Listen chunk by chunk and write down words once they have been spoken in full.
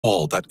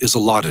all that is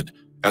allotted,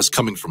 as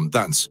coming from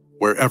thence,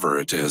 wherever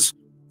it is,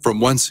 from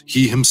whence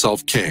he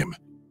himself came.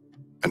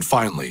 And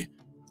finally,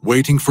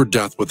 waiting for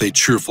death with a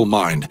cheerful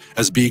mind,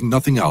 as being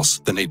nothing else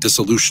than a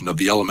dissolution of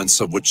the elements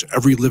of which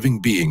every living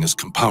being is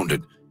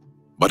compounded.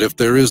 But if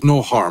there is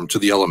no harm to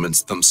the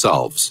elements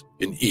themselves,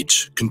 in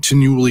each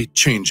continually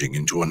changing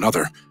into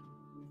another,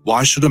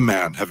 why should a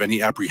man have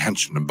any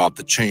apprehension about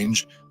the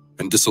change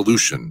and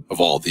dissolution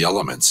of all the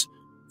elements?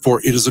 For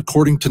it is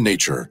according to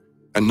nature,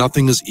 and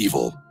nothing is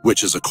evil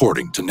which is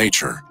according to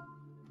nature.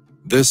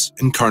 This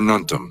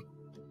incarnatum.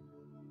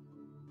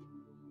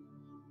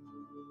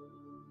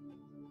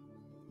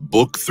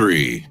 Book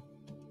 3.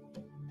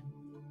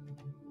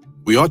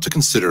 We ought to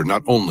consider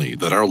not only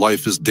that our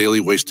life is daily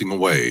wasting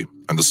away,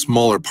 and the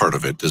smaller part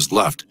of it is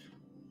left,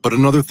 but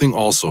another thing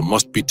also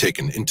must be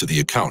taken into the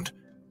account,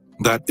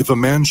 that if a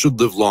man should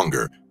live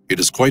longer, it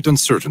is quite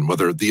uncertain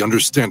whether the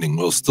understanding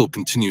will still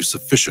continue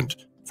sufficient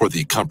for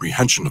the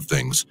comprehension of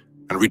things,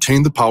 and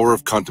retain the power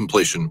of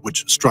contemplation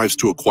which strives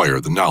to acquire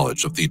the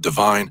knowledge of the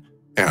divine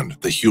and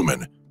the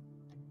human.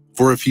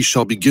 For if he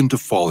shall begin to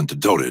fall into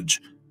dotage,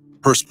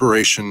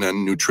 perspiration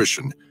and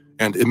nutrition,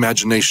 and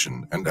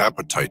imagination and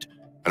appetite,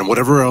 and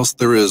whatever else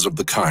there is of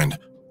the kind,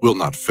 will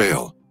not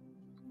fail.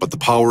 But the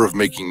power of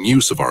making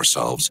use of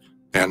ourselves,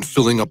 and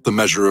filling up the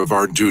measure of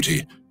our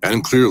duty,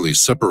 and clearly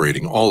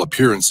separating all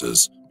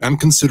appearances, and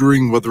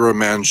considering whether a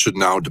man should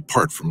now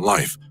depart from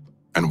life,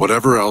 and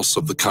whatever else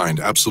of the kind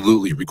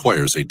absolutely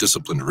requires a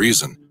disciplined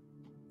reason,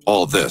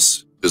 all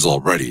this is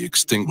already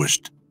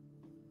extinguished.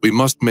 We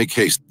must make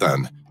haste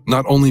then,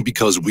 not only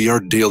because we are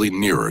daily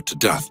nearer to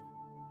death,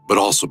 but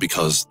also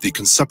because the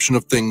conception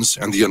of things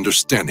and the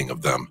understanding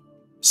of them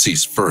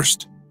cease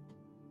first.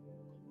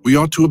 We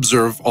ought to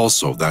observe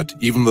also that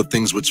even the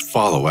things which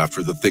follow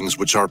after the things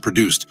which are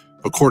produced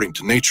according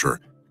to nature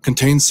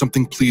contain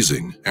something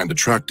pleasing and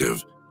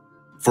attractive.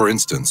 For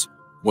instance,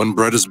 when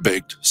bread is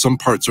baked, some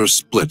parts are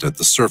split at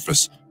the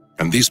surface,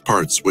 and these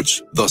parts,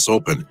 which thus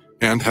open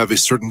and have a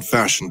certain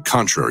fashion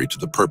contrary to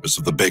the purpose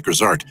of the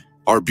baker's art,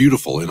 are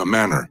beautiful in a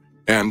manner,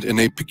 and in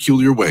a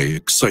peculiar way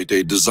excite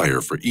a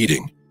desire for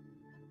eating.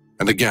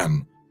 And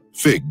again,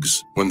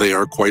 figs, when they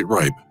are quite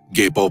ripe,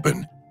 gape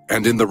open,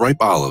 and in the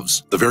ripe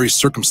olives, the very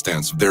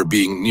circumstance of their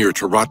being near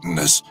to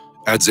rottenness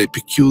adds a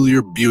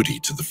peculiar beauty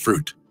to the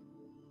fruit.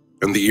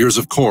 And the ears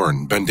of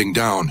corn bending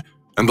down,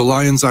 and the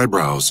lion's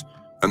eyebrows,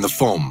 and the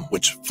foam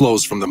which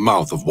flows from the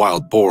mouth of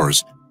wild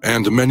boars,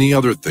 and many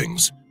other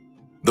things,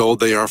 though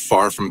they are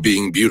far from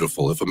being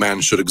beautiful if a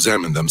man should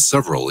examine them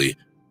severally,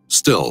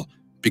 still,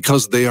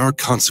 because they are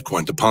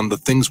consequent upon the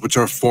things which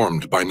are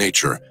formed by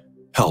nature,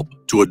 help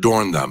to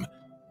adorn them,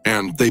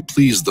 and they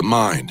please the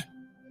mind.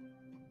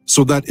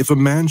 So that if a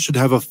man should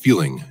have a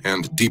feeling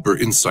and deeper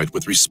insight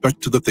with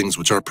respect to the things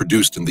which are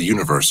produced in the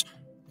universe,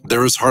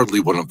 there is hardly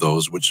one of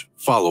those which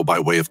follow by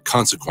way of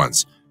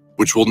consequence,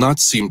 which will not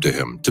seem to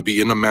him to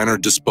be in a manner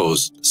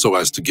disposed so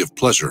as to give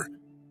pleasure.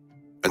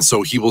 And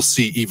so he will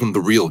see even the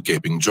real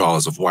gaping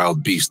jaws of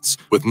wild beasts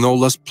with no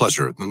less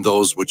pleasure than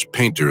those which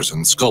painters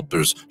and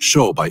sculptors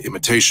show by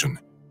imitation.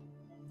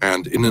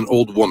 And in an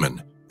old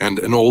woman and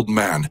an old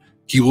man,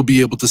 he will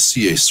be able to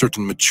see a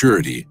certain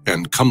maturity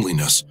and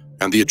comeliness,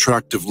 and the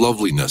attractive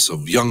loveliness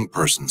of young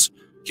persons.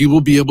 He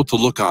will be able to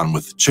look on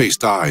with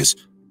chaste eyes,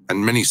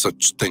 and many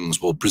such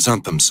things will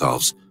present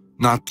themselves,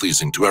 not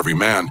pleasing to every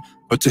man,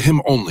 but to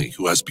him only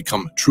who has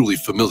become truly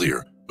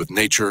familiar with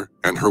nature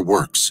and her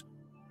works.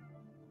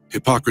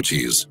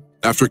 Hippocrates,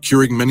 after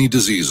curing many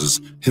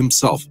diseases,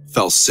 himself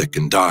fell sick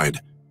and died.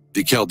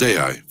 The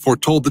Chaldaei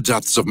foretold the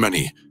deaths of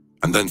many,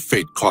 and then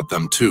fate caught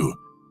them too.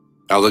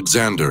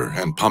 Alexander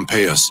and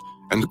Pompeius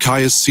and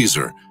Caius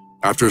Caesar,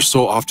 after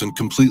so often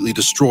completely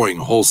destroying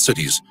whole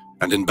cities,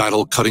 and in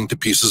battle cutting to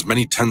pieces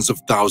many tens of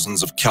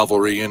thousands of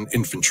cavalry and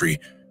infantry,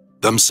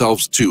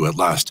 themselves too at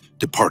last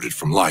departed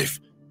from life.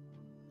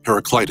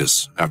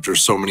 Heraclitus, after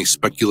so many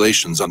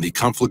speculations on the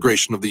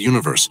conflagration of the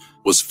universe,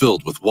 was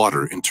filled with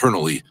water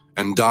internally,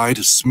 and died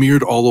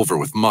smeared all over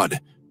with mud.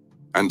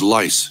 And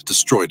lice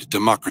destroyed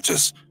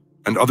Democritus,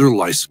 and other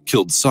lice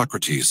killed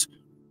Socrates.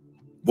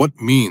 What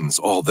means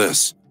all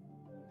this?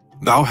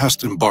 Thou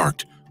hast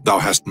embarked, thou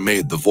hast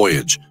made the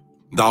voyage,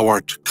 thou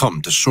art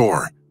come to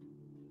shore.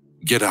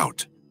 Get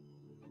out.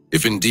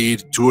 If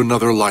indeed to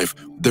another life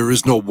there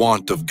is no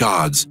want of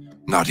gods,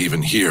 not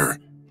even here.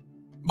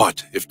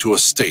 But if to a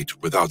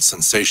state without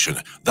sensation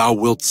thou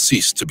wilt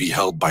cease to be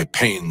held by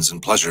pains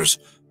and pleasures,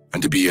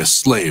 and to be a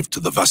slave to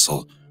the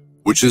vessel,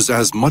 which is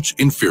as much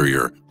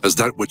inferior as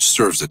that which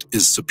serves it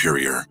is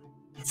superior.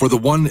 For the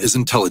one is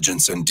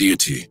intelligence and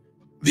deity,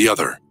 the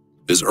other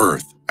is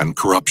earth and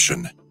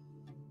corruption.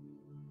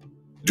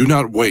 Do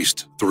not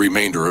waste the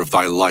remainder of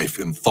thy life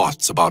in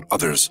thoughts about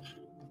others,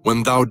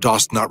 when thou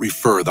dost not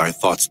refer thy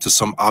thoughts to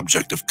some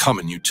object of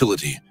common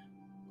utility.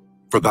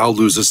 For thou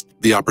losest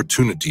the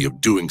opportunity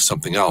of doing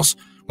something else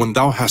when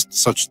thou hast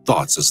such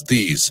thoughts as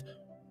these.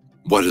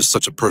 What is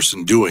such a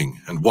person doing,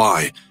 and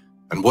why?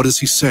 And what is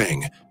he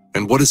saying?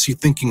 And what is he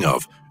thinking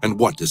of? And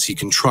what is he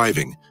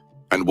contriving?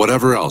 and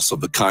whatever else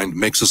of the kind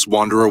makes us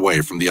wander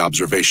away from the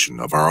observation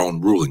of our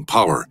own ruling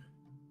power.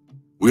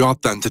 We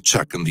ought then to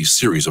check in the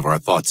series of our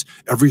thoughts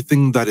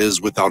everything that is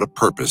without a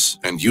purpose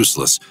and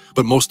useless,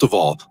 but most of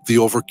all, the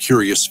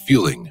over-curious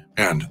feeling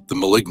and the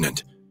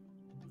malignant.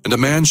 And a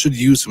man should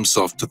use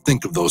himself to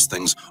think of those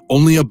things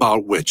only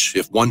about which,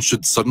 if one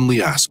should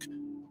suddenly ask,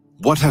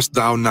 "What hast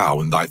thou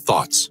now in thy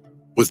thoughts?"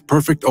 with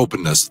perfect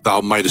openness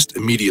thou mightest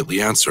immediately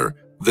answer,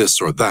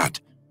 "This or that,"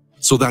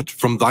 so that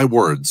from thy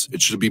words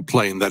it should be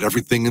plain that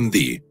everything in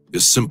thee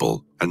is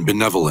simple and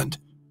benevolent,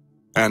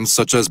 and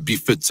such as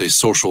befits a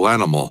social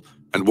animal,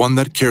 and one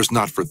that cares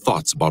not for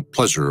thoughts about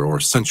pleasure or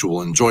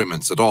sensual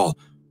enjoyments at all,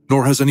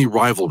 nor has any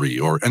rivalry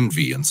or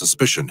envy and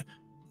suspicion,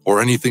 or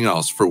anything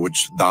else for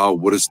which thou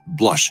wouldest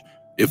blush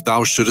if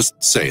thou shouldest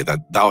say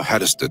that thou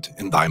hadst it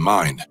in thy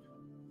mind.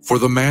 For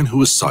the man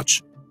who is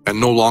such, and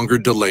no longer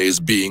delays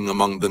being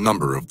among the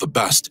number of the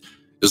best,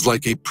 is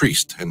like a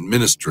priest and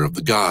minister of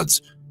the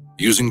gods,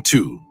 using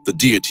too the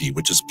deity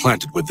which is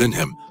planted within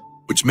him,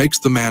 which makes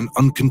the man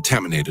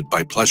uncontaminated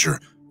by pleasure,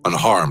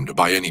 unharmed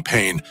by any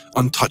pain,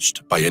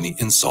 untouched by any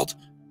insult,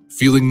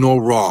 feeling no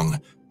wrong,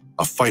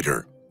 a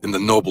fighter in the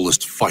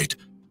noblest fight,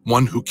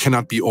 one who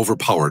cannot be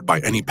overpowered by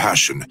any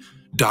passion,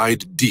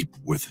 dyed deep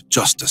with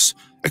justice,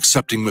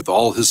 accepting with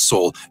all his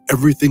soul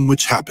everything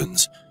which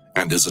happens,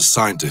 and is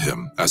assigned to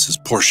him as his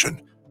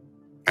portion,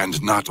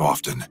 and not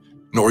often,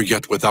 nor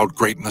yet without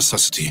great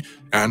necessity,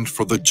 and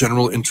for the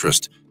general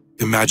interest,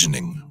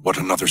 imagining what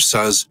another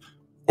says,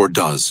 or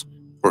does,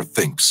 or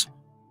thinks.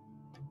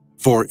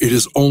 For it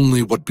is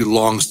only what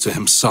belongs to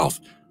himself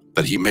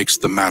that he makes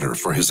the matter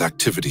for his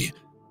activity,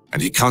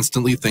 and he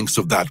constantly thinks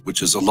of that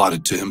which is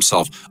allotted to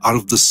himself out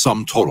of the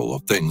sum total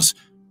of things,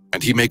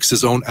 and he makes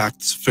his own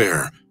acts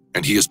fair,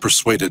 and he is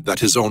persuaded that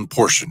his own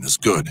portion is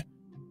good.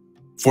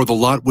 For the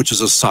lot which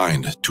is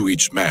assigned to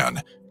each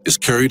man is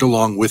carried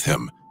along with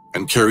him,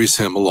 and carries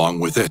him along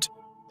with it,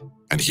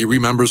 and he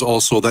remembers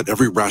also that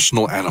every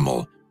rational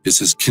animal is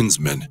his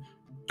kinsman,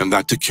 and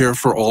that to care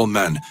for all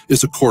men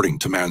is according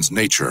to man's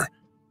nature,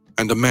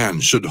 and a man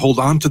should hold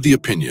on to the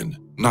opinion,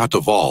 not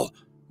of all,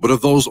 but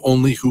of those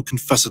only who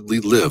confessedly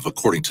live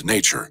according to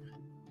nature.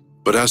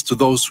 But as to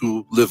those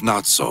who live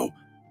not so,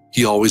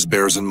 he always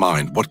bears in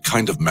mind what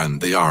kind of men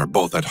they are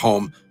both at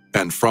home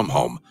and from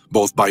home,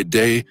 both by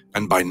day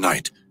and by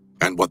night,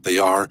 and what they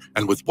are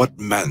and with what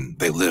men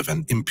they live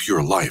an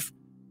impure life.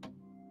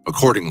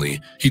 Accordingly,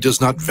 he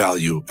does not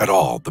value at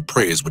all the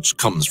praise which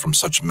comes from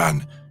such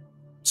men,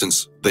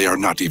 since they are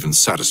not even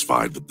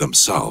satisfied with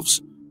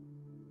themselves.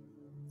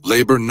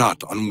 Labor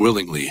not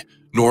unwillingly,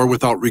 nor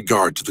without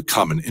regard to the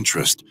common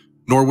interest,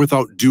 nor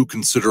without due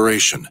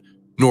consideration,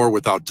 nor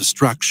without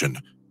distraction,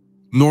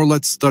 nor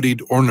let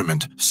studied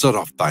ornament set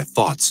off thy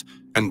thoughts,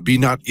 and be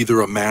not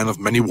either a man of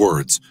many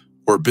words,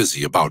 or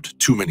busy about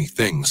too many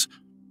things.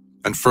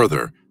 And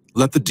further,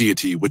 let the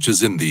deity which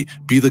is in thee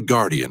be the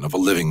guardian of a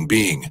living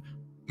being,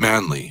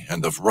 manly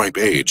and of ripe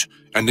age,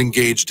 and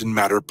engaged in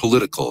matter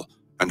political,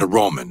 and a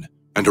Roman,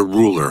 and a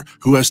ruler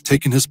who has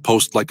taken his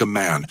post like a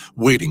man,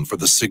 waiting for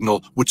the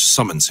signal which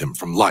summons him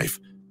from life,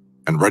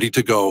 and ready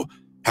to go,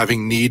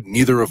 having need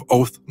neither of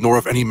oath nor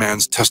of any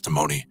man's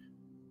testimony.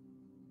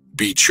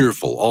 Be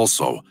cheerful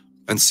also,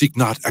 and seek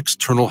not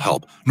external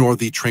help, nor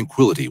the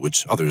tranquility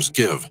which others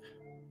give.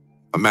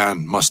 A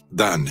man must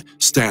then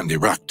stand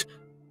erect,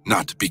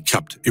 not be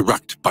kept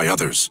erect by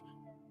others.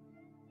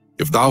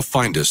 If thou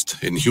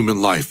findest in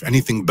human life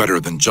anything better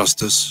than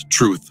justice,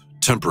 truth,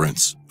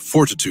 temperance,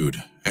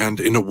 fortitude,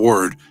 and, in a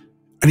word,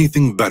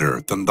 anything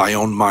better than thy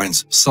own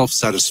mind's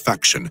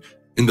self-satisfaction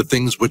in the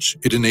things which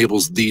it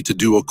enables thee to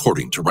do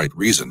according to right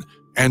reason,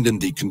 and in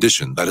the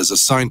condition that is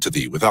assigned to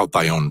thee without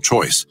thy own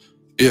choice,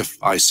 if,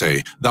 I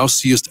say, thou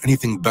seest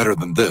anything better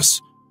than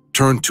this,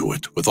 turn to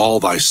it with all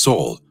thy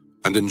soul,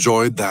 and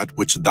enjoy that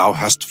which thou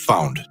hast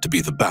found to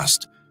be the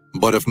best.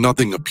 But if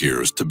nothing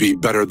appears to be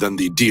better than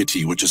the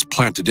deity which is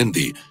planted in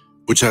thee,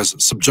 which has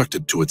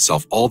subjected to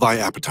itself all thy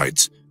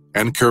appetites,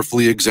 and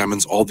carefully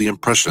examines all the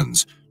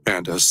impressions,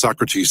 and, as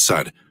Socrates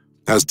said,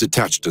 has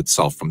detached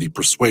itself from the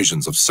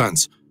persuasions of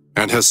sense,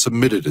 and has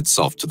submitted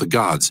itself to the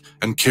gods,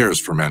 and cares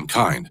for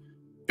mankind,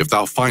 if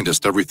thou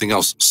findest everything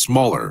else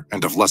smaller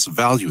and of less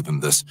value than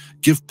this,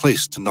 give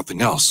place to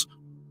nothing else.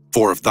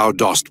 For if thou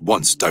dost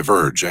once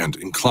diverge and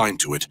incline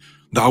to it,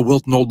 thou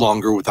wilt no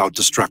longer without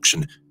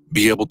distraction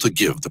be able to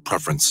give the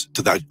preference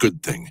to that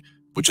good thing,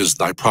 which is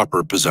thy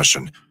proper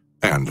possession,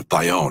 and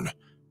thy own.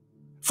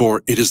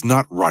 For it is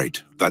not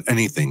right that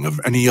anything of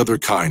any other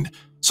kind,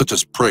 such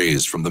as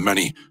praise from the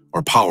many,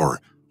 or power,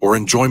 or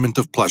enjoyment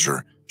of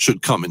pleasure,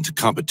 should come into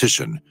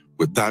competition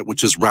with that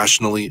which is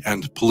rationally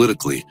and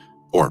politically,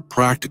 or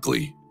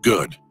practically,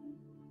 good.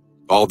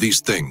 All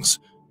these things,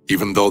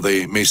 even though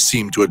they may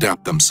seem to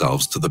adapt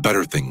themselves to the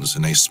better things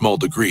in a small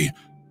degree,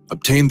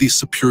 obtain the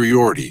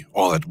superiority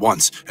all at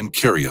once and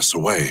carry us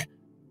away.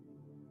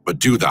 But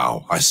do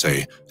thou, I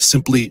say,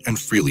 simply and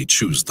freely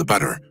choose the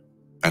better,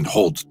 and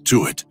hold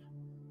to it.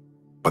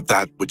 But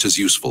that which is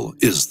useful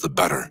is the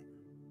better.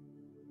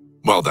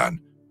 Well then,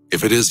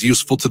 if it is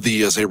useful to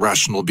thee as a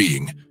rational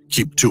being,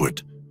 keep to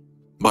it.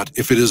 But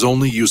if it is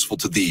only useful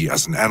to thee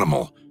as an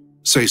animal,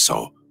 say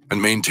so,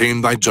 and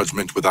maintain thy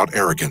judgment without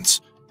arrogance.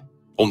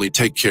 Only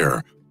take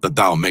care that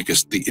thou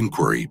makest the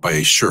inquiry by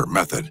a sure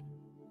method.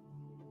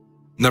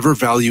 Never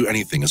value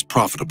anything as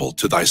profitable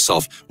to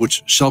thyself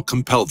which shall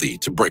compel thee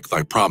to break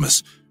thy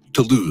promise,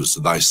 to lose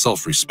thy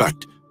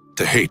self-respect,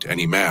 to hate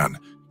any man,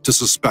 to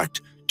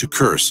suspect, to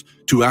curse,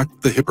 to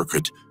act the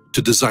hypocrite,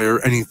 to desire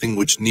anything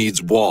which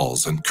needs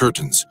walls and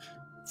curtains.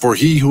 For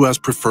he who has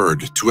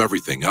preferred to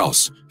everything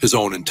else his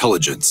own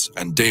intelligence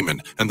and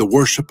daemon and the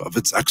worship of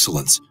its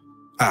excellence,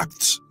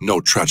 acts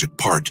no tragic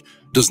part,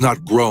 does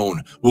not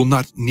groan, will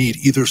not need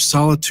either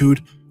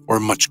solitude or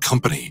much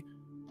company.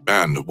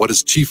 And what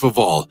is chief of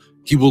all,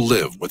 he will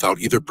live without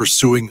either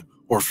pursuing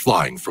or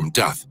flying from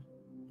death.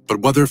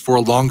 But whether for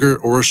a longer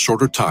or a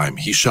shorter time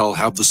he shall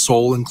have the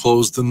soul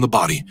enclosed in the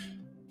body,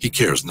 he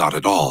cares not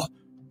at all.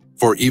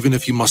 For even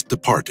if he must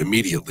depart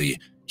immediately,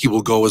 he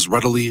will go as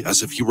readily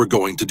as if he were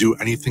going to do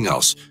anything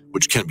else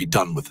which can be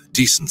done with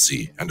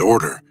decency and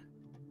order.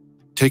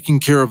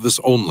 Taking care of this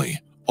only,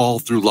 all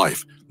through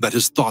life, that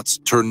his thoughts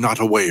turn not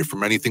away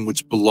from anything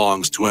which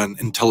belongs to an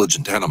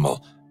intelligent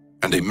animal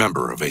and a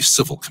member of a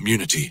civil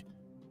community.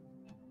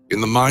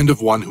 In the mind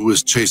of one who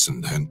is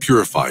chastened and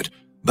purified,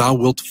 thou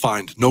wilt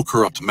find no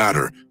corrupt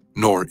matter,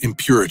 nor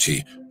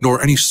impurity,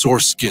 nor any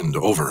sore-skinned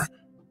over.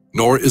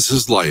 Nor is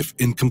his life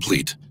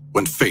incomplete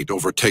when fate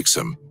overtakes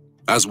him,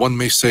 as one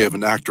may say of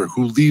an actor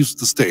who leaves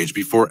the stage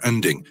before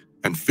ending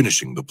and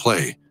finishing the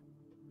play.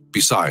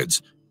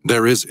 Besides,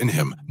 there is in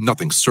him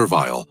nothing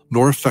servile,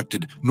 nor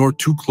affected, nor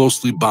too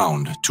closely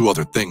bound to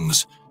other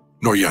things,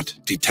 nor yet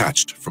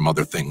detached from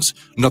other things,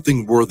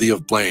 nothing worthy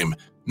of blame,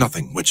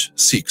 nothing which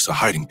seeks a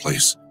hiding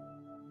place.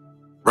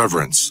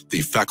 Reverence,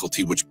 the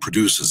faculty which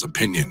produces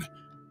opinion.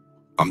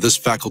 On this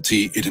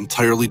faculty it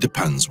entirely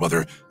depends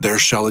whether there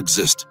shall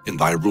exist in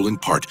thy ruling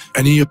part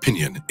any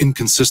opinion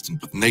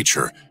inconsistent with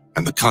nature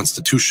and the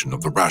constitution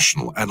of the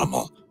rational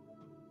animal.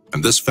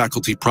 And this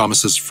faculty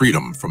promises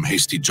freedom from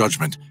hasty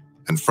judgment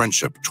and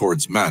friendship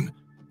towards men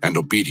and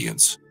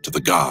obedience to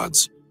the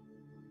gods.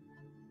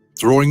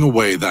 Throwing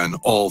away then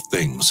all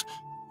things,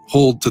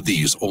 hold to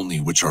these only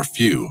which are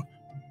few,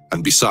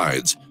 and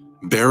besides,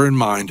 bear in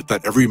mind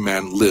that every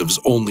man lives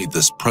only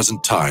this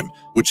present time,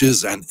 which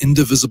is an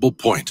indivisible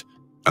point,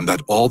 and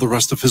that all the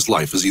rest of his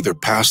life is either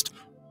past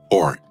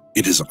or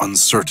it is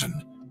uncertain.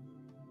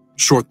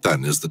 Short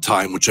then is the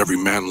time which every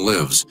man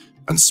lives,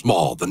 and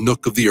small the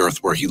nook of the earth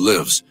where he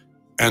lives,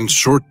 and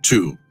short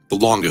too the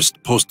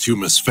longest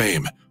posthumous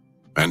fame,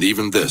 and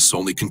even this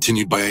only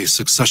continued by a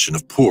succession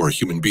of poor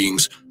human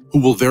beings who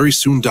will very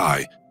soon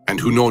die, and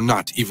who know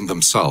not even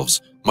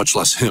themselves, much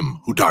less him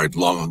who died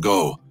long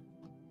ago.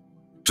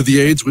 To the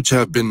aids which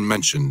have been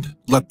mentioned,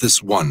 let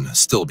this one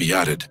still be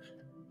added.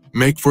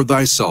 Make for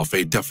thyself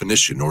a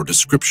definition or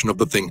description of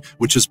the thing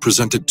which is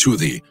presented to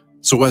thee,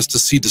 so as to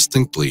see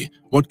distinctly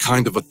what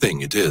kind of a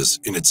thing it is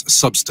in its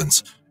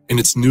substance, in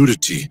its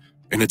nudity,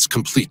 in its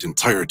complete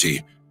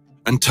entirety,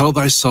 and tell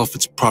thyself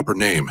its proper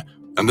name,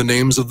 and the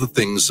names of the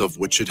things of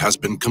which it has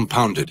been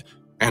compounded,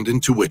 and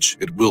into which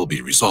it will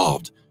be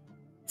resolved.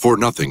 For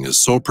nothing is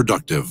so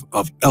productive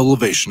of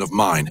elevation of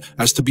mind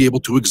as to be able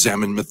to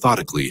examine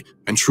methodically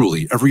and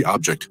truly every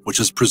object which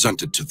is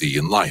presented to thee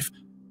in life,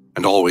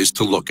 and always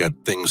to look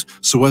at things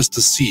so as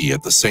to see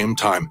at the same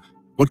time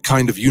what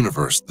kind of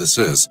universe this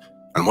is,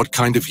 and what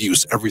kind of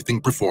use everything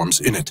performs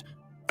in it,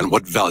 and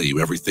what value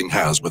everything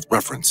has with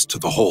reference to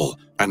the whole,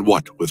 and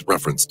what with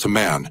reference to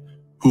man,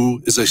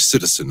 who is a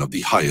citizen of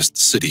the highest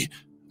city,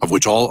 of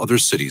which all other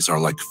cities are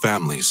like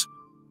families,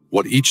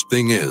 what each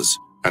thing is,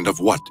 and of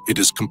what it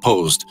is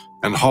composed,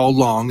 and how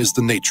long is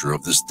the nature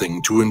of this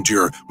thing to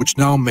endure, which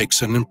now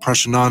makes an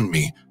impression on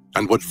me,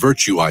 and what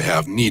virtue I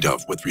have need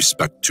of with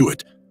respect to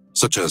it,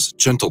 such as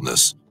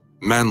gentleness,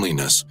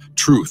 manliness,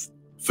 truth,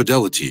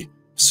 fidelity,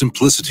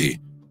 simplicity,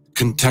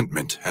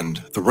 contentment,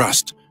 and the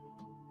rest.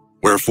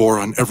 Wherefore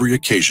on every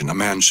occasion a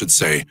man should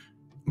say,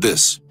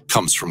 "This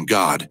comes from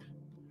God,"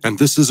 and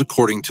this is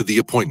according to the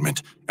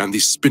appointment, and the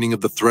spinning of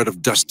the thread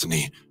of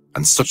destiny,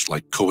 and such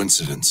like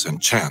coincidence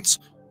and chance,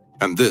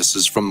 and this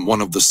is from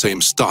one of the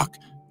same stock,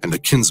 and a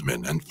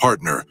kinsman and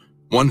partner,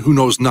 one who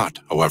knows not,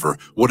 however,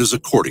 what is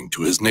according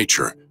to his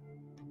nature.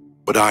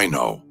 But I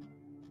know.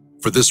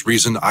 For this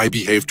reason I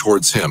behave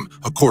towards him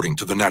according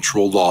to the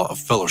natural law of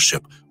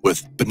fellowship,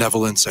 with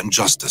benevolence and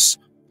justice.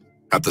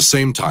 At the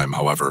same time,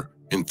 however,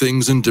 in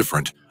things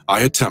indifferent,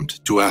 I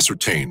attempt to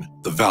ascertain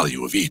the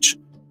value of each.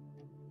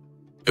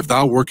 If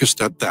thou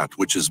workest at that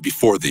which is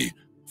before thee,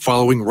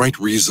 following right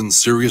reason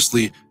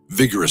seriously,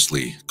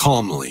 vigorously,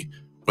 calmly,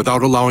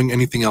 without allowing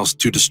anything else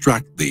to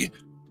distract thee,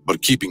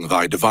 but keeping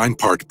thy divine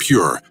part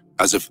pure,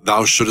 as if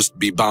thou shouldest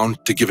be bound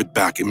to give it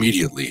back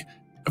immediately,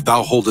 if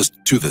thou holdest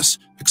to this,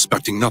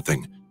 expecting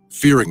nothing,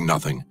 fearing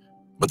nothing,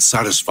 but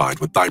satisfied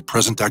with thy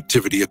present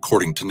activity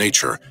according to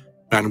nature,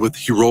 and with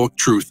heroic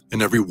truth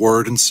in every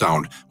word and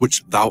sound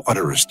which thou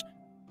utterest,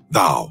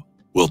 thou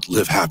wilt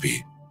live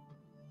happy.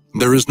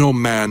 There is no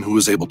man who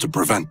is able to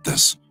prevent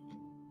this.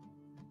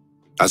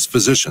 As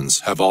physicians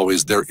have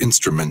always their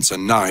instruments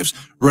and knives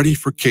ready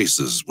for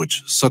cases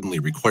which suddenly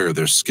require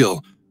their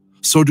skill,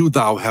 so do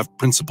thou have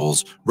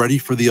principles ready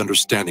for the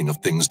understanding of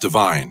things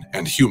divine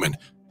and human,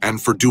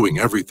 and for doing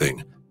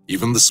everything,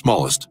 even the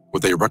smallest,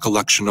 with a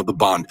recollection of the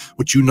bond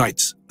which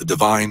unites the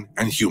divine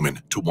and human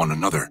to one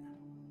another.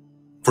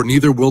 For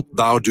neither wilt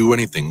thou do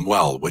anything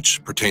well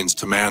which pertains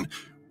to man,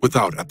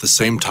 without at the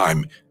same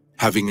time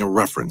having a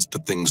reference to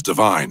things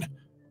divine,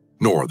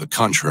 nor the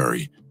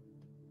contrary.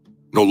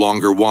 No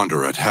longer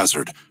wander at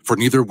hazard, for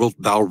neither wilt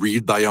thou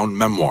read thy own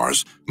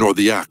memoirs, nor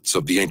the acts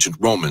of the ancient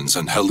Romans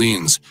and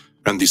Hellenes,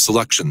 and the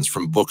selections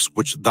from books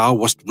which thou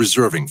wast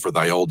reserving for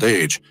thy old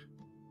age.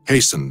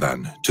 Hasten,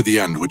 then, to the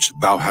end which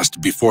thou hast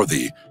before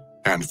thee,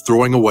 and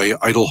throwing away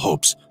idle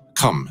hopes,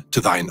 come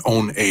to thine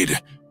own aid,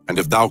 and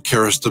if thou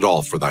carest at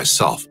all for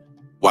thyself,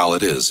 while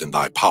it is in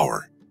thy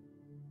power.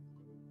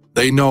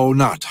 They know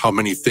not how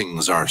many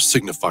things are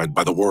signified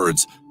by the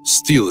words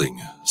stealing,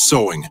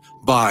 sowing,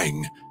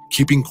 buying,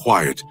 keeping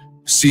quiet,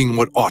 seeing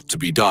what ought to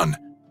be done.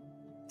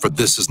 For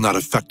this is not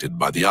affected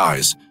by the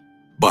eyes,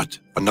 but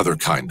another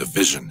kind of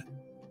vision.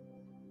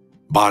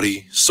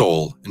 Body,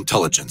 soul,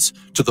 intelligence.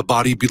 To the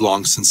body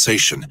belongs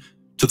sensation,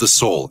 to the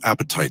soul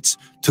appetites,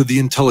 to the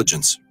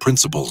intelligence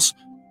principles.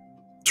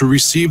 To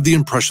receive the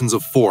impressions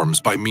of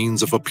forms by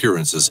means of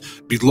appearances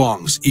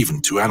belongs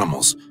even to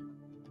animals.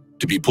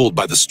 To be pulled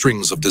by the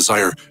strings of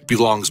desire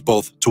belongs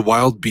both to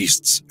wild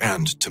beasts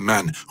and to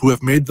men who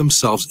have made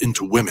themselves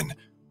into women,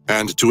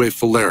 and to a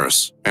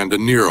Phalaris and a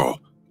Nero,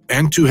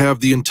 and to have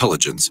the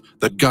intelligence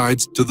that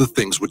guides to the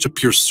things which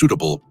appear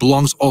suitable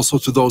belongs also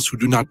to those who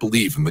do not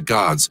believe in the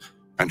gods,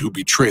 and who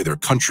betray their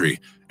country,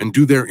 and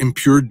do their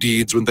impure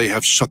deeds when they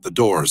have shut the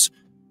doors.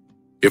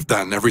 If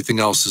then everything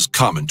else is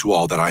common to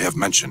all that I have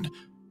mentioned,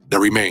 there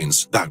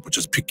remains that which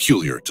is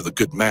peculiar to the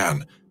good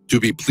man, to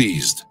be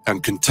pleased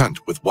and content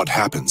with what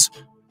happens,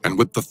 and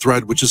with the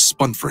thread which is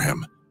spun for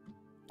him,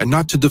 and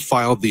not to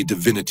defile the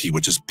divinity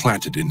which is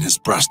planted in his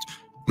breast,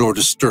 nor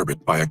disturb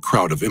it by a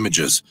crowd of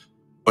images,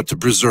 but to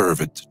preserve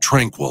it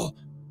tranquil,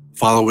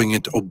 following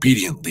it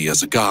obediently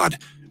as a god,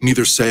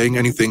 neither saying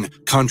anything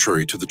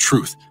contrary to the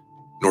truth,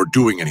 nor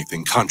doing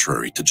anything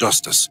contrary to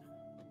justice.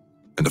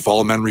 And if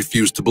all men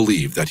refuse to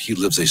believe that he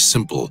lives a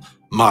simple,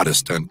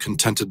 modest, and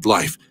contented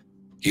life,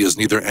 he is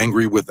neither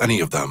angry with any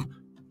of them,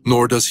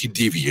 nor does he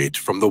deviate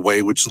from the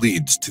way which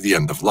leads to the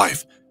end of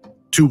life,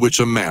 to which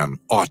a man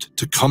ought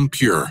to come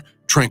pure,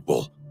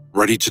 tranquil,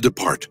 ready to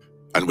depart,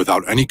 and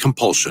without any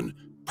compulsion,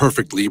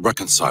 perfectly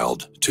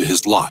reconciled to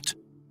his lot.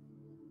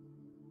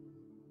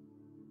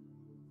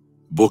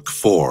 Book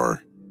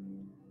 4.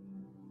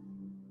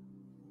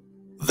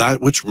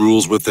 That which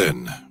rules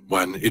within,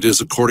 when it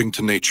is according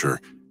to nature,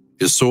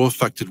 is so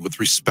affected with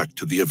respect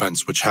to the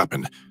events which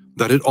happen,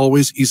 that it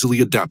always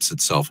easily adapts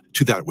itself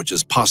to that which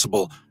is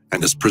possible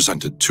and is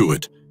presented to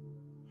it.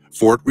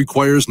 For it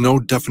requires no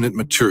definite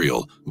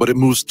material, but it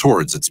moves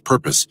towards its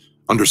purpose,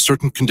 under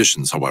certain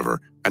conditions, however,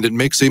 and it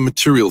makes a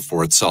material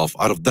for itself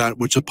out of that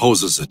which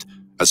opposes it,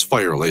 as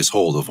fire lays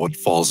hold of what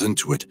falls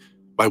into it,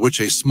 by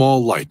which a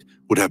small light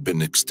would have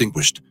been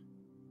extinguished.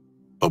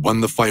 But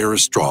when the fire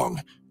is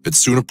strong, it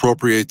soon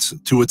appropriates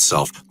to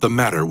itself the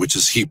matter which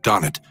is heaped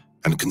on it,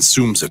 and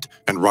consumes it,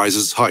 and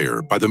rises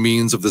higher by the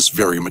means of this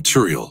very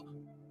material.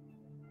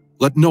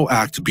 Let no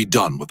act be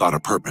done without a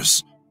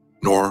purpose,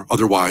 nor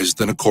otherwise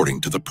than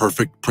according to the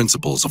perfect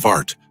principles of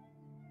art.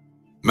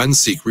 Men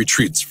seek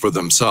retreats for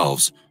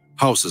themselves,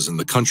 houses in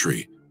the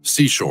country,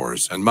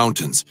 seashores, and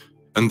mountains,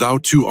 and thou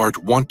too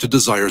art wont to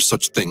desire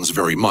such things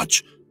very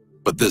much,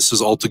 but this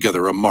is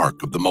altogether a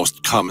mark of the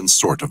most common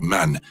sort of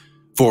men,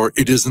 for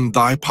it is in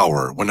thy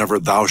power whenever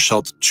thou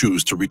shalt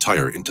choose to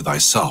retire into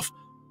thyself.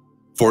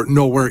 For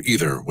nowhere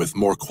either with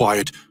more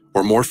quiet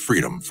or more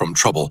freedom from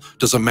trouble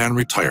does a man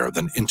retire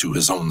than into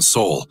his own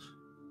soul,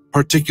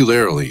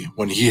 particularly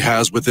when he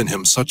has within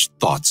him such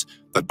thoughts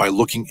that by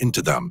looking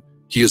into them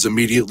he is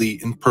immediately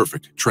in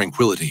perfect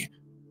tranquility.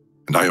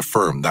 And I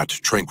affirm that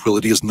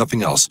tranquility is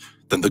nothing else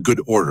than the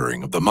good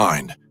ordering of the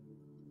mind.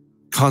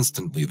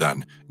 Constantly,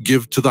 then,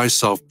 give to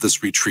thyself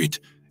this retreat,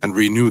 and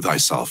renew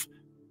thyself,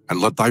 and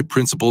let thy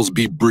principles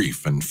be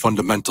brief and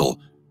fundamental,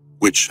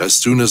 which, as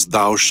soon as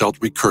thou shalt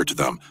recur to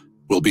them,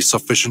 will be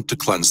sufficient to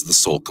cleanse the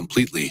soul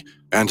completely,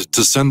 and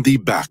to send thee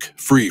back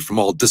free from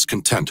all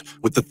discontent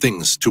with the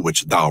things to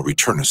which thou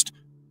returnest.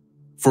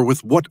 For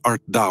with what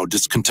art thou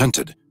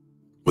discontented?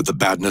 With the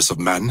badness of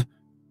men?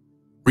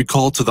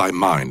 Recall to thy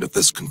mind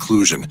this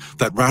conclusion,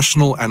 that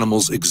rational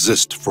animals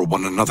exist for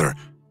one another,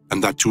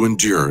 and that to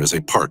endure is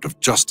a part of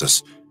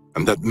justice,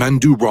 and that men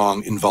do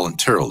wrong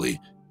involuntarily,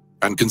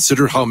 and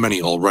consider how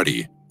many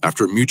already,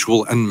 after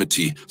mutual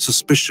enmity,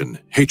 suspicion,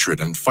 hatred,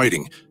 and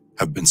fighting,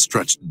 have been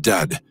stretched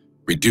dead,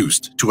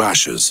 reduced to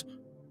ashes.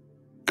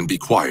 And be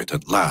quiet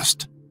at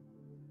last.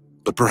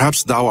 But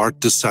perhaps thou art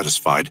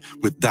dissatisfied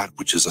with that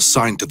which is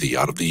assigned to thee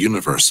out of the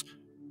universe.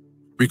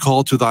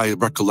 Recall to thy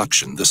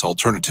recollection this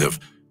alternative: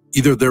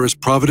 either there is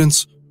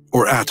providence,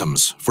 or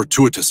atoms,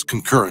 fortuitous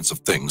concurrence of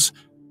things,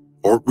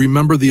 Or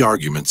remember the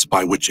arguments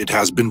by which it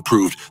has been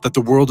proved that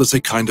the world is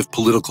a kind of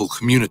political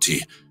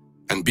community,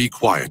 and be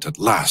quiet at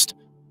last.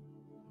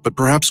 But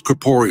perhaps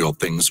corporeal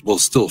things will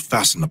still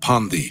fasten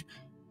upon thee.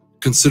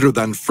 Consider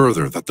then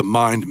further that the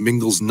mind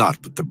mingles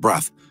not with the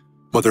breath,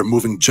 whether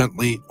moving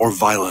gently or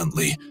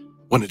violently,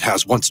 when it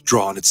has once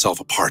drawn itself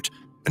apart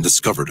and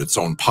discovered its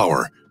own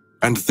power.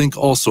 And think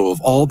also of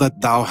all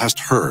that thou hast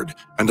heard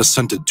and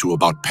assented to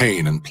about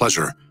pain and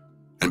pleasure,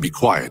 and be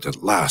quiet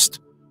at last.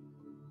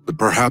 But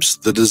perhaps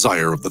the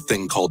desire of the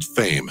thing called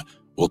fame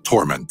will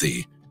torment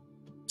thee.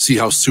 See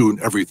how soon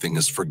everything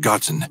is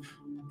forgotten,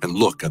 and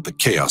look at the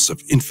chaos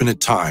of infinite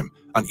time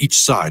on each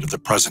side of the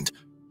present,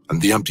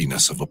 and the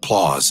emptiness of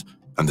applause,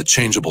 and the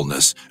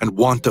changeableness and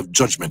want of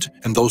judgment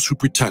in those who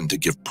pretend to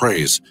give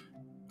praise,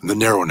 and the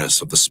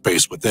narrowness of the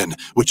space within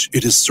which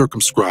it is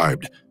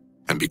circumscribed,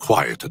 and be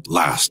quiet at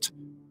last.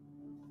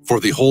 For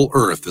the whole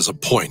earth is a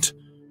point,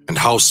 and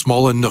how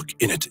small a nook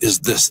in it is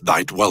this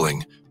thy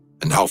dwelling,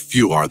 and how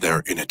few are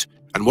there in it,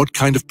 and what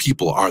kind of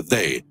people are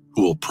they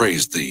who will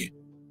praise thee?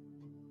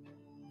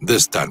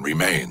 This then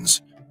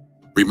remains.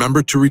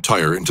 Remember to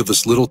retire into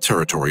this little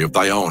territory of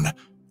thy own,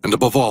 and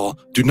above all,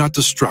 do not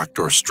distract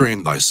or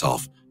strain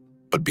thyself,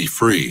 but be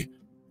free,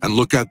 and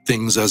look at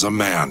things as a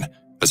man,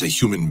 as a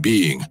human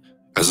being,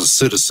 as a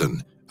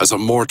citizen, as a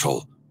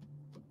mortal.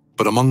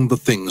 But among the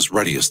things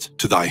readiest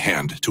to thy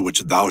hand to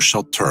which thou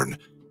shalt turn,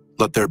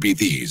 let there be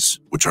these,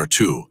 which are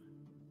two.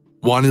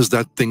 One is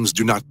that things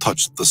do not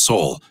touch the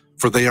soul,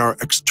 for they are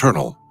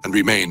external and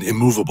remain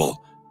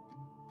immovable.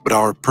 But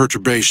our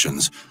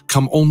perturbations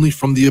come only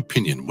from the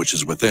opinion which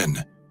is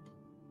within.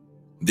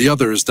 The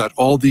other is that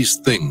all these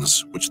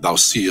things which thou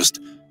seest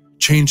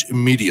change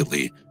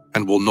immediately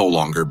and will no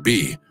longer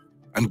be,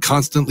 and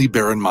constantly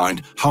bear in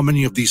mind how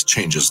many of these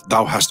changes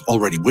thou hast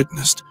already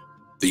witnessed.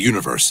 The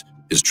universe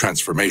is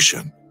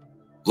transformation.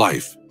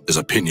 Life is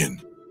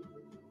opinion.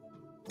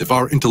 If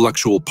our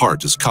intellectual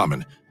part is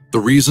common, the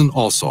reason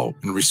also,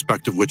 in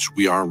respect of which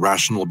we are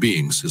rational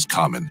beings, is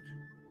common.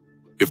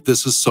 If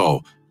this is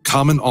so,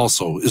 common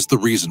also is the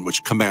reason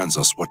which commands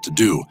us what to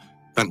do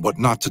and what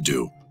not to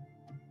do.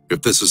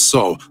 If this is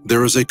so,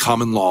 there is a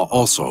common law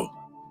also.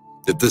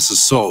 If this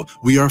is so,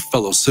 we are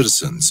fellow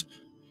citizens.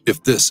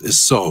 If this is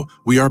so,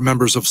 we are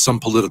members of some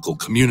political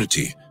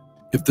community.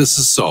 If this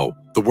is so,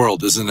 the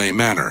world is in a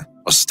manner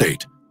a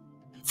state.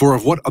 For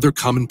of what other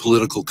common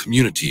political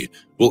community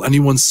will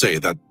anyone say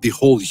that the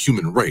whole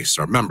human race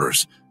are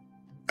members?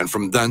 And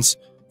from thence,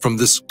 from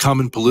this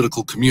common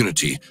political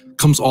community,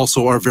 comes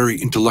also our very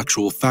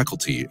intellectual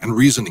faculty and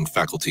reasoning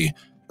faculty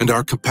and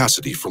our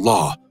capacity for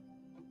law.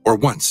 Or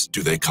whence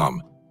do they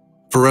come?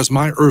 For as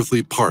my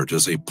earthly part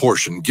is a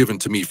portion given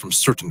to me from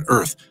certain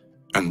earth,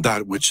 and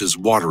that which is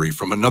watery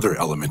from another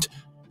element,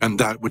 and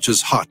that which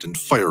is hot and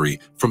fiery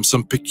from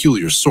some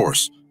peculiar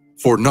source,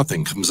 for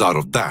nothing comes out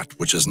of that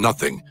which is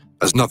nothing,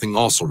 as nothing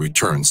also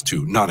returns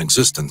to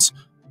non-existence,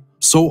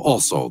 so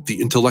also the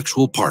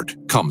intellectual part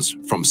comes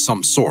from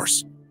some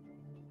source.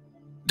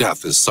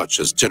 Death is such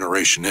as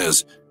generation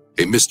is,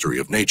 a mystery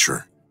of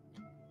nature.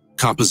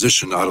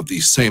 Composition out of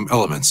these same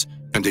elements,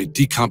 and a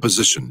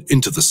decomposition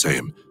into the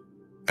same,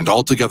 and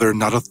altogether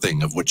not a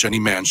thing of which any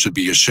man should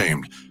be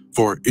ashamed,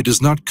 for it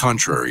is not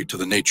contrary to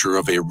the nature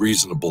of a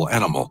reasonable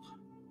animal,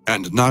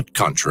 and not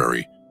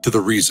contrary to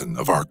the reason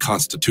of our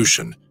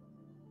constitution.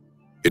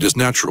 It is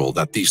natural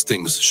that these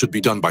things should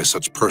be done by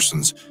such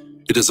persons.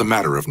 It is a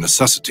matter of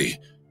necessity,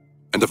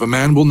 and if a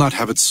man will not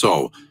have it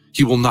so,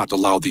 he will not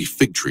allow the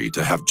fig tree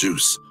to have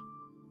juice.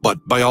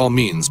 But by all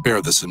means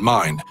bear this in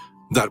mind,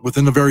 that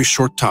within a very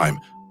short time,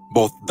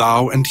 both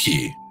thou and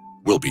he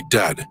will be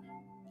dead,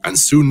 and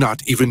soon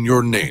not even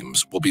your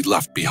names will be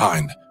left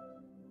behind.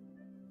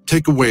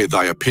 Take away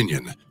thy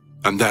opinion,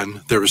 and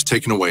then there is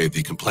taken away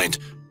the complaint,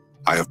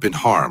 I have been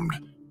harmed.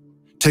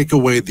 Take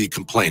away the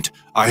complaint,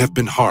 I have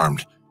been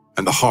harmed,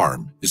 and the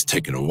harm is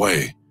taken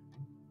away.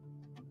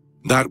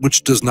 That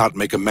which does not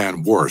make a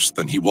man worse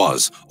than he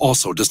was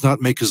also does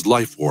not make his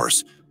life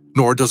worse,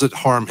 nor does it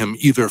harm him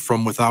either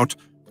from without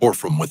or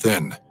from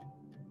within.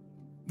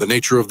 The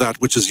nature of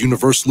that which is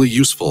universally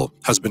useful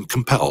has been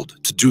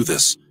compelled to do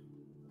this.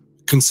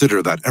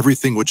 Consider that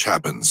everything which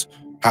happens,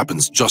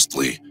 happens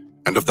justly,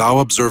 and if thou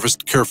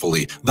observest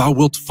carefully, thou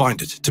wilt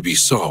find it to be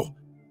so.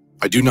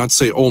 I do not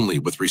say only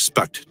with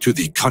respect to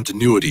the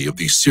continuity of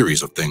the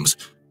series of things,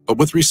 but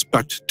with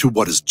respect to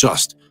what is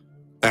just,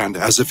 and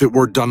as if it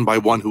were done by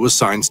one who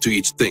assigns to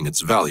each thing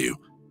its value.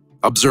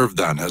 Observe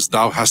then as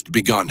thou hast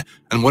begun,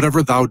 and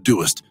whatever thou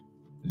doest,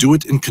 do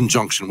it in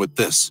conjunction with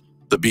this,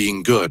 the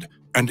being good,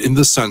 and in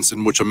the sense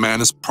in which a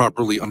man is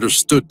properly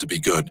understood to be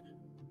good.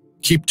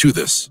 Keep to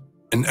this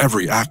in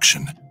every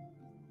action.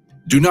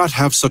 Do not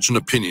have such an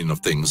opinion of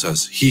things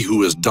as he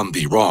who has done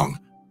thee wrong,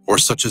 or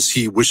such as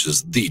he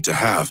wishes thee to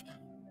have,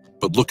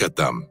 but look at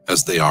them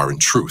as they are in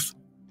truth.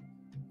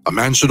 A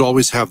man should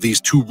always have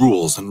these two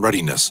rules in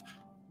readiness.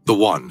 The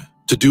one,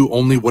 to do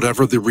only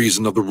whatever the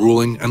reason of the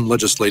ruling and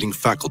legislating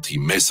faculty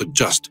may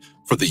suggest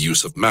for the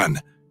use of men.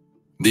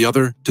 The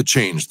other, to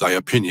change thy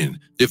opinion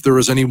if there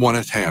is any one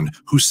at hand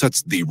who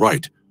sets thee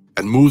right,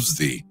 and moves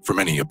thee from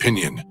any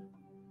opinion.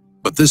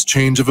 But this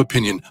change of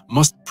opinion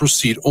must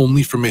proceed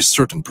only from a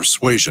certain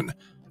persuasion,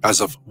 as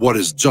of what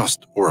is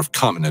just or of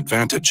common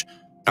advantage,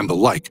 and the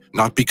like,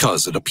 not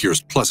because it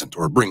appears pleasant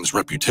or brings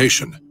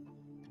reputation.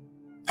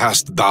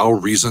 Hast thou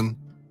reason?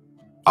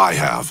 I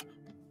have.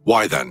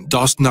 Why then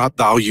dost not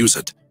thou use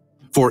it?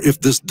 For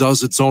if this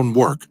does its own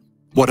work,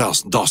 what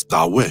else dost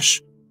thou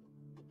wish?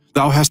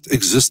 Thou hast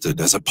existed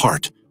as a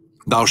part.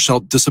 Thou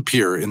shalt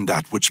disappear in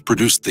that which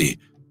produced thee,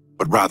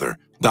 but rather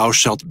thou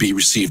shalt be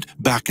received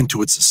back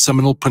into its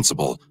seminal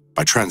principle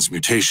by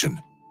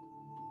transmutation.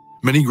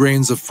 Many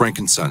grains of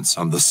frankincense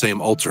on the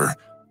same altar,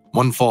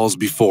 one falls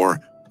before,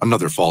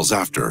 another falls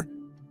after,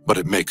 but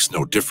it makes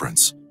no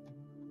difference.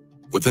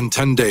 Within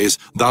 10 days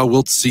thou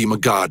wilt seem a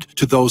god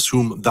to those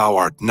whom thou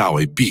art now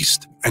a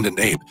beast and an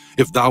ape,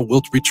 if thou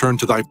wilt return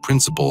to thy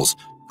principles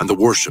and the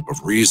worship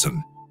of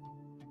reason.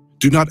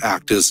 Do not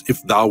act as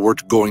if thou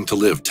wert going to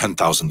live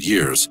 10,000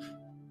 years.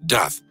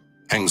 Death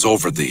hangs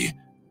over thee.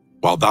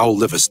 While thou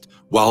livest,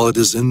 while it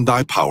is in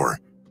thy power,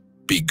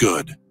 be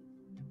good.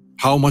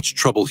 How much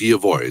trouble he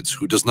avoids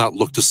who does not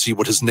look to see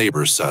what his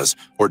neighbor says,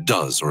 or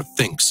does, or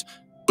thinks,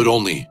 but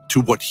only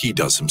to what he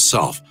does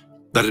himself,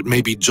 that it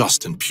may be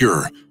just and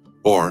pure.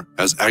 Or,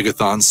 as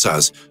Agathon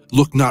says,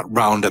 look not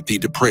round at the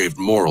depraved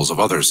morals of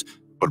others,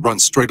 but run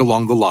straight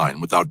along the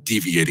line without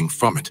deviating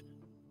from it.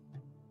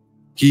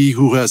 He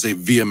who has a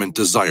vehement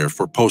desire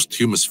for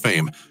posthumous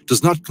fame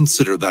does not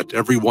consider that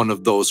every one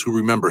of those who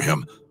remember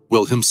him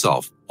will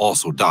himself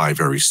also die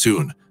very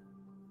soon.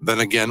 Then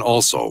again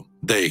also,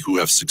 they who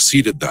have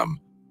succeeded them,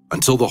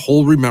 until the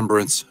whole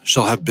remembrance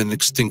shall have been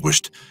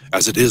extinguished,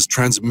 as it is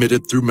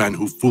transmitted through men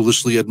who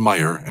foolishly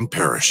admire and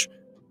perish.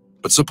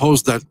 But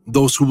suppose that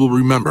those who will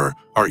remember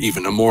are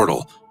even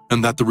immortal,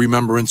 and that the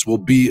remembrance will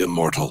be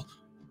immortal.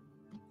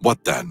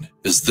 What then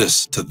is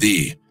this to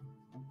thee?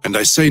 And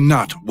I say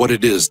not what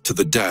it is to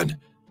the dead,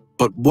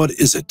 but what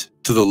is it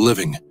to the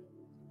living?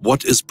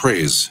 What is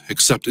praise,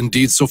 except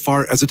indeed so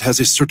far as it has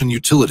a certain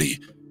utility?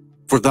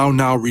 For thou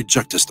now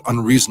rejectest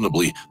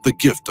unreasonably the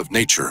gift of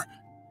nature,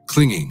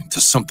 clinging to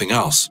something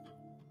else.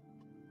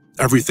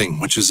 Everything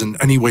which is in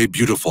any way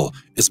beautiful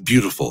is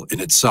beautiful in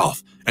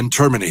itself, and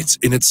terminates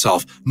in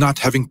itself, not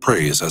having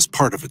praise as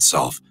part of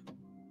itself.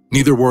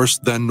 Neither worse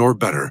than nor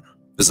better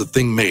is a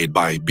thing made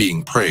by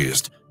being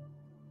praised.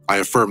 I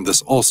affirm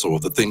this also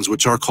of the things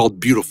which are called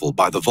beautiful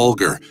by the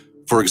vulgar,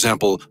 for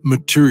example,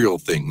 material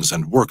things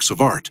and works of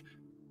art.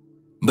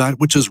 That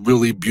which is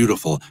really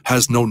beautiful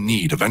has no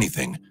need of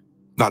anything,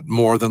 not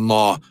more than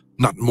law,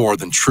 not more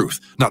than truth,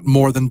 not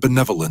more than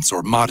benevolence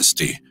or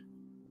modesty.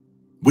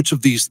 Which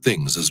of these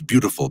things is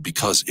beautiful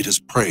because it is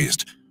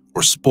praised,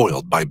 or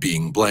spoiled by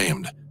being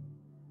blamed?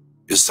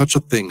 Is such a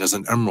thing as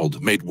an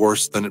emerald made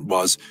worse than it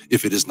was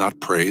if it is not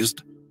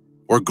praised?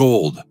 Or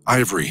gold,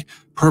 ivory,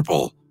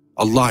 purple,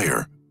 a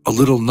lyre, a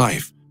little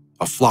knife,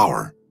 a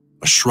flower,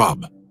 a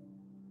shrub?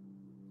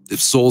 If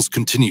souls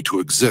continue to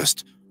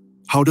exist,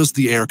 how does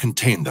the air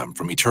contain them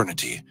from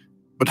eternity?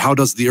 But how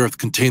does the earth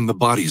contain the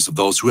bodies of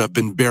those who have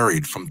been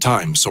buried from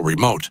time so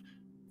remote?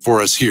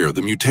 For as here,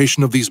 the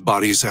mutation of these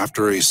bodies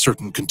after a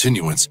certain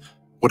continuance,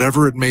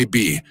 whatever it may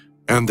be,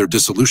 and their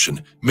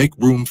dissolution, make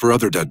room for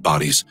other dead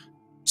bodies,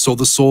 so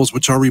the souls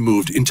which are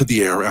removed into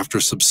the air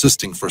after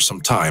subsisting for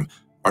some time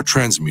are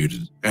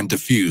transmuted and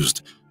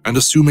diffused, and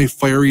assume a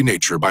fiery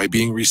nature by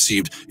being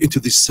received into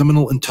the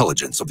seminal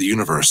intelligence of the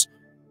universe,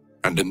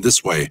 and in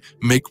this way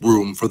make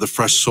room for the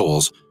fresh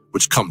souls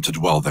which come to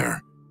dwell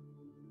there.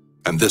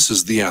 And this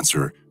is the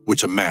answer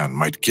which a man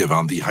might give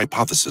on the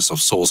hypothesis of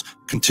souls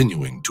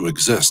continuing to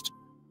exist.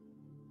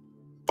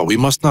 But we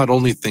must not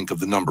only think of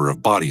the number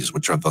of bodies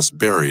which are thus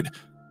buried,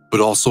 but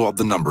also of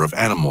the number of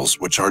animals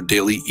which are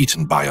daily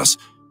eaten by us,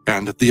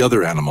 and the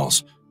other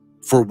animals.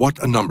 For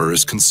what a number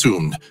is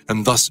consumed,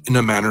 and thus in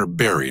a manner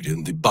buried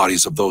in the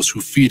bodies of those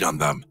who feed on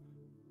them.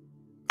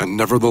 And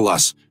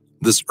nevertheless,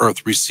 this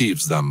earth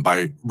receives them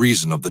by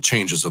reason of the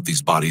changes of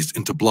these bodies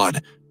into blood,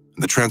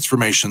 and the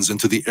transformations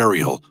into the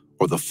aerial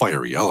or the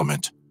fiery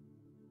element.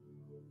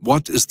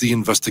 What is the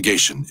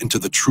investigation into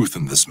the truth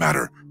in this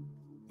matter?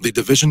 The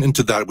division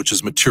into that which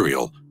is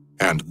material,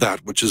 and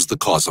that which is the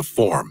cause of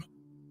form,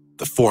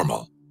 the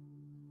formal.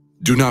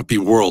 Do not be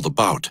whirled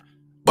about,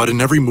 but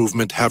in every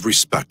movement have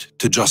respect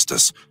to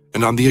justice,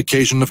 and on the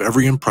occasion of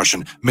every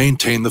impression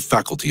maintain the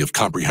faculty of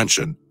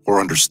comprehension or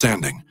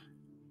understanding.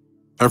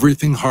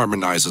 Everything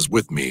harmonizes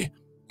with me,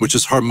 which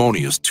is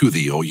harmonious to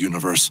thee, O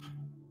universe.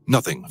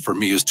 Nothing for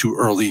me is too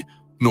early,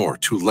 nor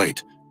too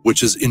late,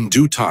 which is in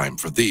due time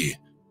for thee.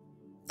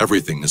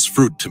 Everything is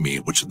fruit to me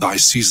which thy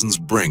seasons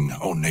bring,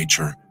 O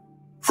nature.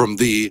 From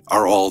thee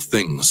are all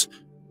things,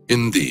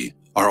 in thee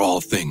are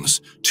all things,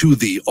 to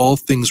thee all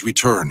things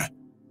return.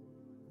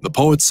 The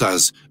poet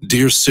says,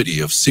 dear city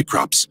of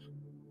Cecrops,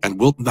 and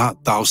wilt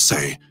not thou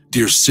say,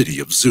 dear city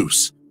of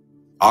Zeus?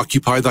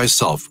 Occupy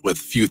thyself with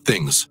few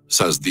things,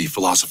 says the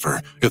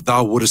philosopher, if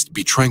thou wouldest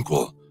be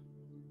tranquil.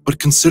 But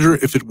consider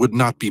if it would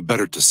not be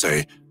better to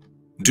say,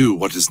 do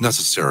what is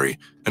necessary,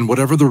 and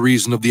whatever the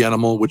reason of the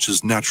animal which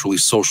is naturally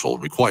social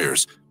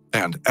requires,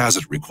 and as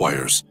it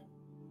requires.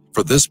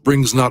 For this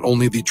brings not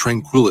only the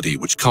tranquility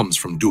which comes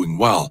from doing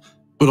well,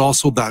 but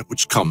also that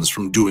which comes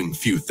from doing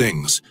few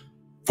things.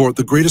 For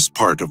the greatest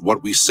part of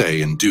what we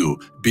say and do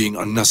being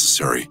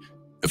unnecessary,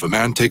 if a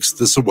man takes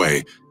this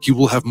away, he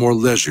will have more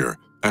leisure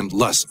and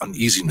less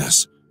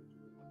uneasiness.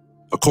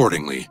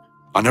 Accordingly,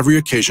 on every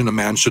occasion a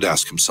man should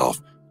ask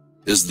himself,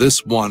 is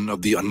this one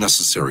of the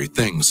unnecessary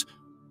things?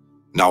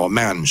 Now a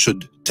man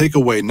should take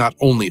away not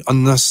only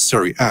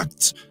unnecessary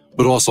acts,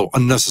 but also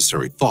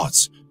unnecessary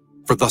thoughts,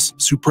 for thus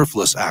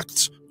superfluous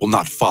acts will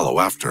not follow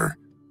after.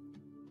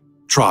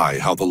 Try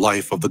how the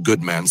life of the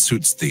good man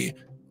suits thee,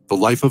 the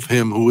life of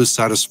him who is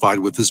satisfied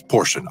with his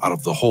portion out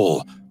of the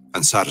whole,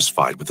 and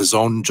satisfied with his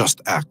own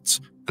just acts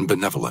and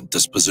benevolent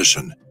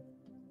disposition.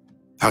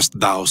 Hast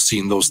thou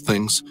seen those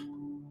things?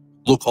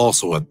 Look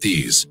also at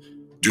these.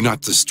 Do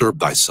not disturb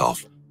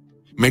thyself.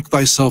 Make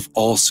thyself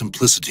all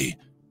simplicity.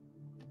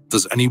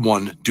 Does any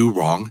one do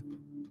wrong?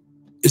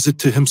 Is it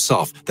to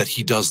himself that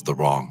he does the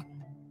wrong?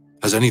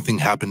 Has anything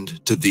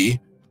happened to thee?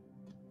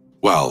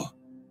 Well,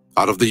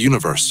 out of the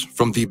universe,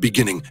 from the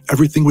beginning,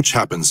 everything which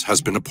happens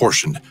has been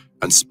apportioned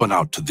and spun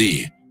out to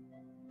thee.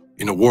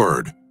 In a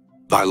word,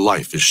 thy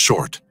life is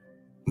short.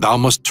 Thou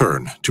must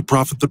turn to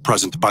profit the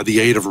present by the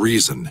aid of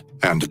reason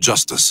and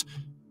justice.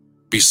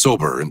 Be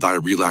sober in thy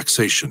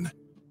relaxation.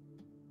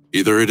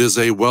 Either it is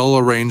a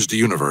well-arranged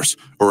universe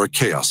or a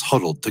chaos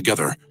huddled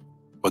together,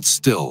 but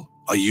still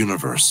a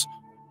universe.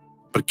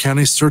 But can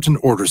a certain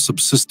order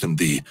subsist in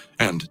thee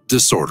and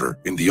disorder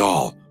in the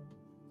all?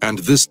 And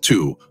this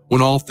too,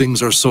 when all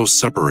things are so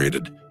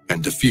separated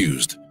and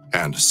diffused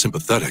and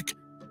sympathetic.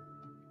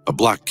 A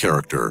black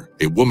character,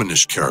 a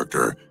womanish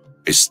character,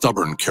 a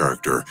stubborn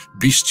character,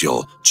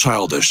 bestial,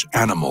 childish,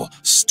 animal,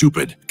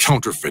 stupid,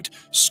 counterfeit,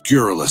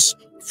 scurrilous,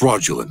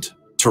 fraudulent,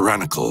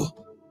 tyrannical.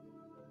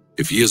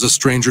 If he is a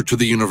stranger to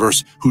the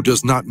universe who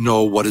does not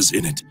know what is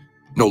in it,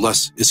 no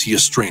less is he a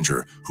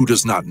stranger who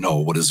does not know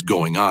what is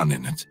going on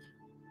in it.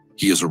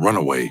 He is a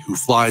runaway who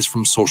flies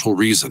from social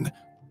reason.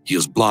 He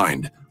is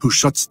blind who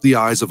shuts the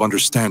eyes of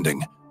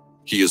understanding.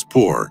 He is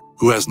poor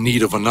who has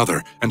need of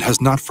another and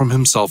has not from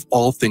himself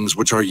all things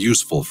which are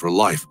useful for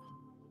life.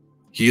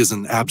 He is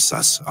an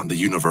abscess on the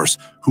universe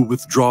who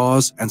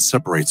withdraws and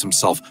separates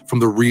himself from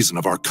the reason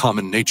of our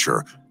common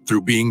nature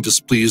through being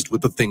displeased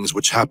with the things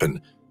which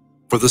happen.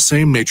 For the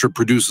same nature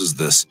produces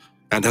this,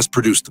 and has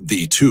produced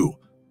thee too.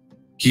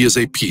 He is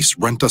a piece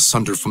rent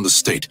asunder from the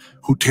state,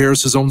 who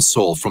tears his own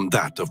soul from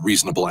that of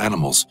reasonable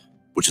animals,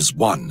 which is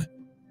one.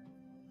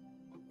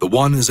 The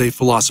one is a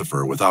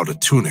philosopher without a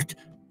tunic,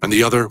 and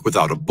the other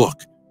without a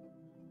book.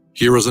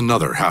 Here is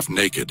another half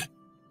naked.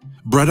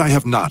 Bread I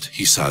have not,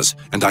 he says,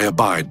 and I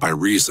abide by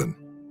reason.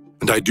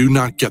 And I do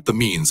not get the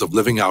means of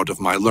living out of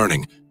my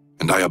learning,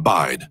 and I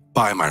abide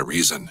by my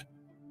reason.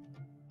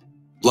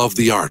 Love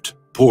the art,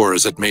 poor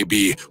as it may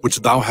be,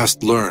 which thou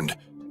hast learned,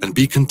 and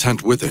be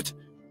content with it,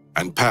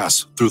 and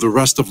pass through the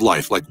rest of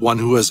life like one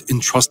who has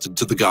entrusted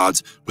to the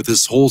gods with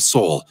his whole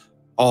soul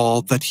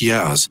all that he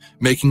has,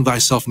 making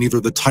thyself neither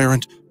the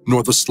tyrant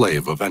nor the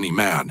slave of any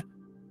man.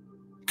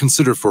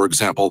 Consider, for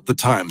example, the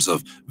times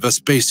of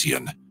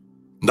Vespasian.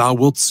 Thou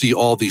wilt see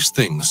all these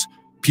things,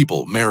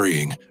 people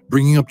marrying,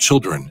 bringing up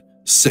children,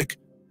 sick,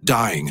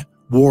 dying,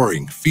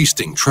 warring,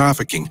 feasting,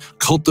 trafficking,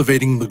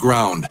 cultivating the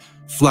ground,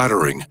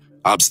 flattering,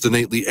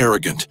 obstinately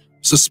arrogant,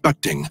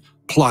 suspecting,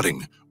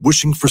 plotting,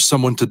 wishing for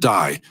someone to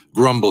die,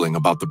 grumbling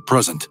about the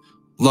present,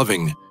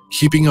 loving,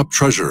 heaping up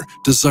treasure,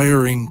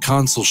 desiring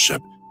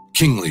consulship,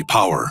 kingly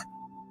power.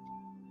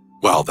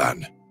 Well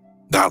then,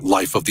 that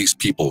life of these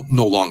people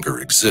no longer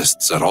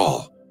exists at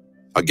all.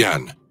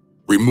 Again,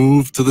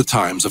 remove to the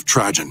times of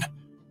Trajan.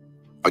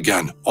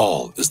 Again,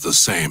 all is the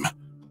same.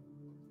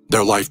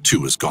 Their life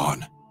too is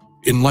gone.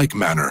 In like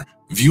manner,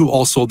 view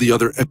also the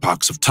other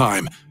epochs of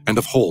time and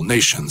of whole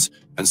nations,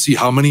 and see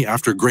how many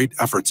after great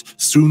efforts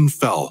soon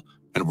fell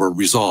and were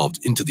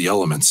resolved into the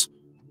elements.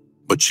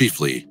 But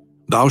chiefly,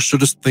 thou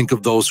shouldest think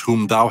of those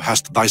whom thou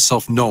hast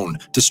thyself known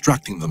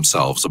distracting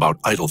themselves about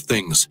idle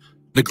things,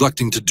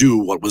 neglecting to do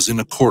what was in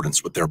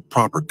accordance with their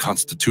proper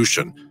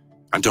constitution,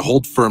 and to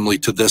hold firmly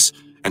to this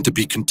and to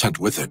be content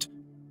with it.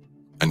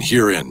 And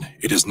herein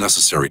it is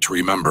necessary to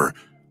remember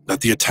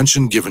that the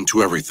attention given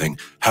to everything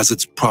has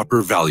its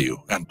proper value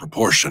and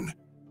proportion.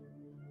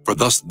 For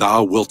thus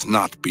thou wilt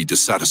not be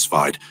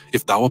dissatisfied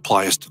if thou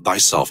appliest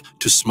thyself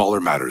to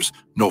smaller matters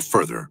no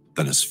further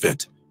than is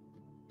fit.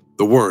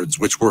 The words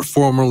which were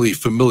formerly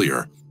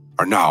familiar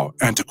are now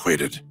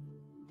antiquated.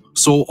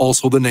 So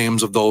also the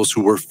names of those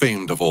who were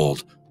famed of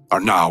old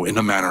are now in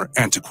a manner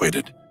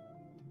antiquated.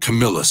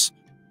 Camillus,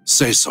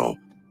 Caeso,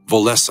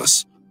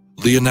 Volessus,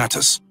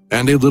 Leonatus,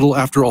 and a little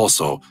after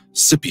also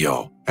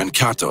Scipio and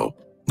Cato,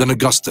 then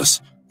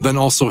Augustus, then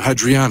also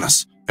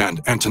Hadrianus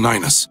and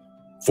Antoninus.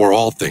 For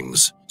all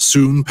things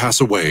soon pass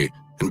away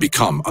and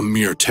become a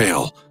mere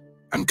tale,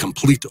 and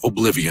complete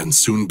oblivion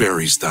soon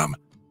buries them.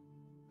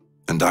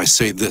 And I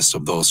say this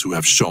of those who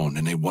have shone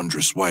in a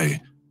wondrous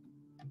way.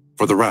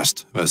 For the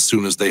rest, as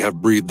soon as they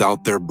have breathed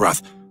out their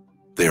breath,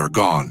 they are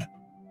gone,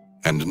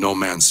 and no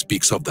man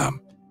speaks of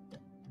them.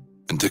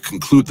 And to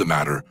conclude the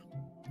matter,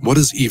 What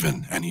is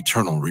even an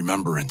eternal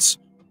remembrance?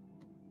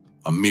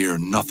 A mere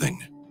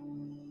nothing.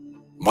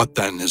 What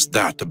then is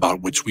that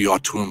about which we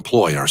ought to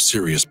employ our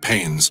serious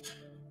pains?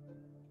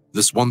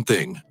 This one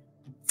thing,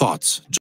 thoughts